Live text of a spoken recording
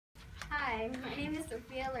Hi, my name is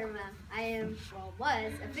Sophia Lerma. I am,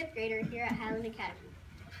 was a 5th grader here at Highland Academy.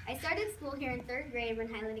 I started school here in 3rd grade when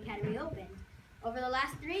Highland Academy opened. Over the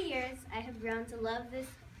last 3 years, I have grown to love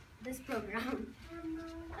this program.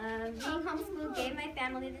 Being homeschooled gave my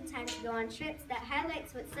family the time to go on trips that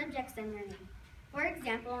highlights what subjects I'm learning. For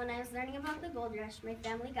example, when I was learning about the gold rush, my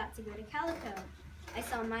family got to go to Calico. I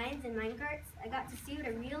saw mines and mine carts. I got to see what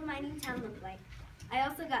a real mining town looked like. I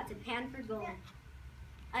also got to pan for gold.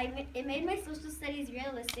 It made my social studies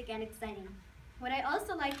realistic and exciting. What I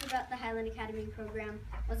also liked about the Highland Academy program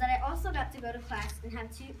was that I also got to go to class and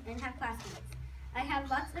have classmates. I have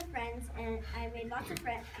lots of friends, and I made lots of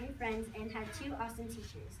new friends and had 2 awesome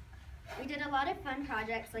teachers. We did a lot of fun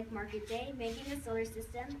projects like Market Day, making a solar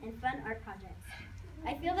system, and fun art projects.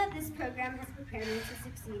 I feel that this program has prepared me to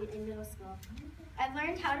succeed in middle school. I've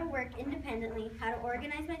learned how to work independently, how to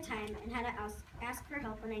organize my time, and how to ask for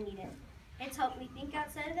help when I need it. It's helped me think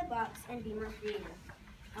outside of the box and be more creative.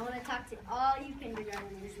 I want to talk to all you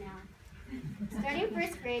kindergarteners now. Starting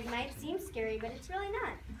 1st grade might seem scary, but it's really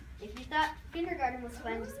not. If you thought kindergarten was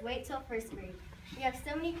fun, just wait till 1st grade. We have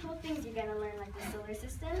so many cool things you're going to learn, like the solar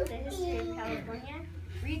system, the history of California,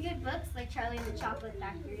 read good books like Charlie and the Chocolate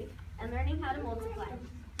Factory, and learning how to multiply.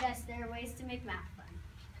 Yes, there are ways to make math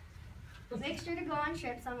fun. Make sure to go on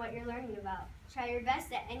trips on what you're learning about. Try your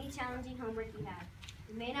best at any challenging homework you have.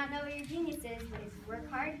 You may not know what your genius is, but if you work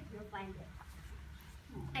hard, you'll find it.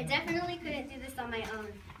 I definitely couldn't do this on my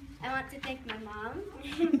own. I want to thank my mom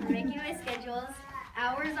for making my schedules,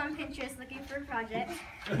 hours on Pinterest looking for projects,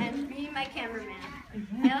 and being my cameraman.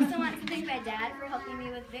 I also want to thank my dad for helping me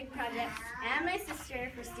with big projects, and my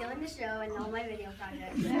sister for stealing the show and all my video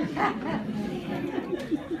projects.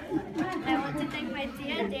 I want to thank my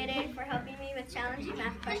tia Dede for helping me with challenging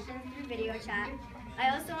math questions through video chat.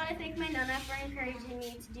 I also want to thank my Nana for encouraging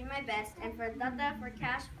me to do my best, and for Tata for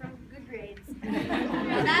cash from good grades.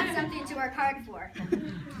 Now that's something to work hard for.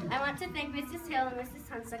 I want to thank Mrs. Hill and Mrs.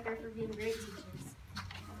 Hunsucker for being great teachers.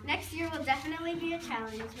 Next year will definitely be a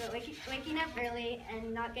challenge, but waking up early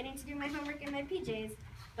and not getting to do my homework in my PJs.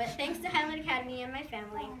 But thanks to Highland Academy and my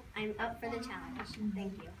family, I'm up for the challenge.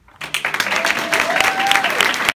 Thank you.